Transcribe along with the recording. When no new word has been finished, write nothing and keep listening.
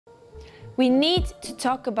we need to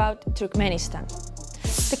talk about Turkmenistan.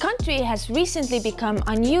 The country has recently become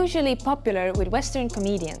unusually popular with Western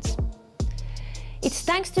comedians. It's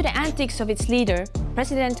thanks to the antics of its leader,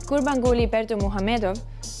 President Gurbanguly Berdymukhammedov,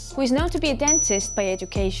 who is known to be a dentist by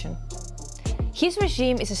education. His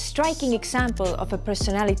regime is a striking example of a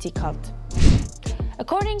personality cult.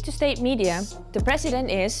 According to state media, the president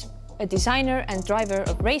is a designer and driver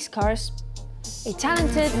of race cars, a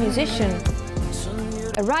talented musician,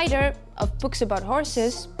 a writer of books about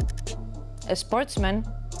horses, a sportsman,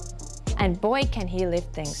 and boy can he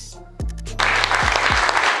lift things.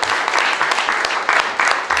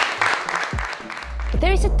 But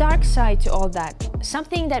there is a dark side to all that,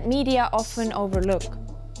 something that media often overlook.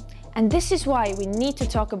 And this is why we need to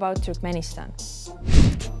talk about Turkmenistan.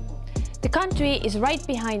 The country is right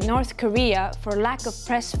behind North Korea for lack of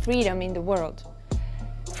press freedom in the world.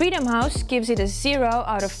 Freedom House gives it a 0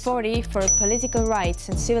 out of 40 for political rights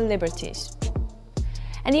and civil liberties.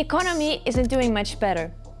 And the economy isn't doing much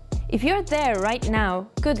better. If you're there right now,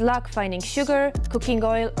 good luck finding sugar, cooking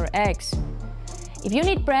oil or eggs. If you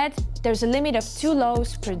need bread, there's a limit of 2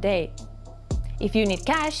 loaves per day. If you need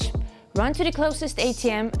cash, run to the closest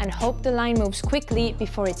ATM and hope the line moves quickly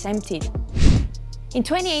before it's emptied. In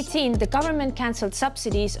 2018, the government cancelled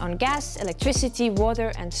subsidies on gas, electricity,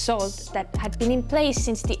 water and salt that had been in place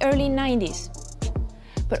since the early 90s.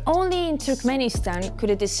 But only in Turkmenistan could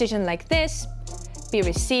a decision like this be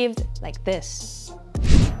received like this.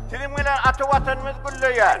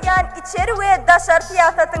 Yani içeri ve daşar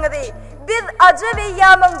siyasetini biz acı ve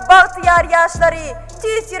yamın bahtiyar yaşları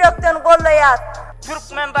tüy yürekten kollayat.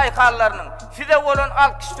 Türkmen baykallarının size olan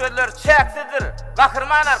alkış sözleri çeksidir.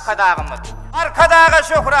 Kahırman arkadağımız. Arkadağa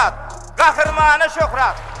şöhret. Kahırmanı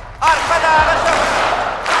şöhret. Arkadağa şöhret.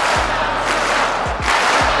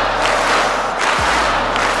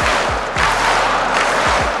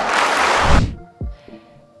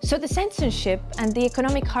 So the censorship and the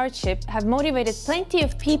economic hardship have motivated plenty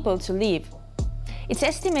of people to leave. It's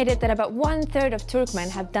estimated that about 1/3 of Turkmen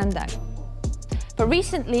have done that. But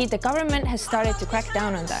recently, the government has started to crack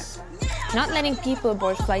down on that, not letting people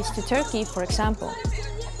board flights to Turkey, for example.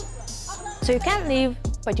 So you can't leave,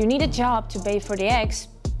 but you need a job to pay for the eggs,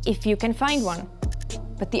 if you can find one.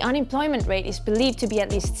 But the unemployment rate is believed to be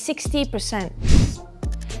at least 60%.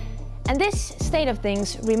 And this state of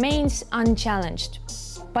things remains unchallenged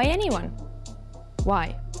by anyone.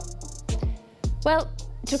 Why? Well,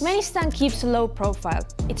 Turkmenistan keeps a low profile.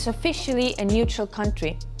 It's officially a neutral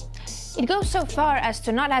country. It goes so far as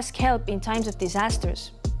to not ask help in times of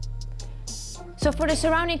disasters. So for the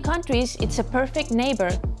surrounding countries, it's a perfect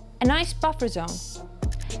neighbor, a nice buffer zone.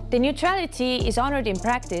 The neutrality is honored in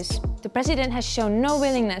practice. The president has shown no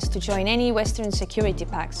willingness to join any Western security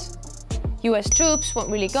pacts. US troops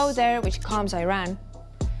won't really go there, which calms Iran.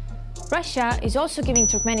 Russia is also giving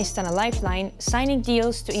Turkmenistan a lifeline, signing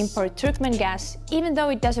deals to import Turkmen gas, even though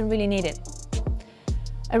it doesn't really need it.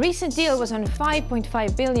 A recent deal was on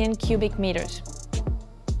 5.5 billion cubic meters.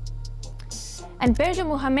 And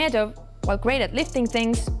Berdymukhammedov, while great at lifting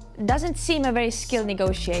things, doesn't seem a very skilled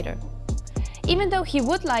negotiator. Even though he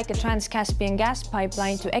would like a Trans-Caspian gas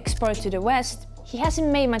pipeline to export to the West, he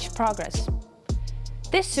hasn't made much progress.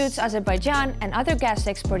 This suits Azerbaijan and other gas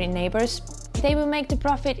exporting neighbors. They will make the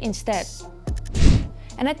profit instead.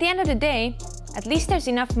 And at the end of the day, at least there's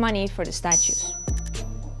enough money for the statues.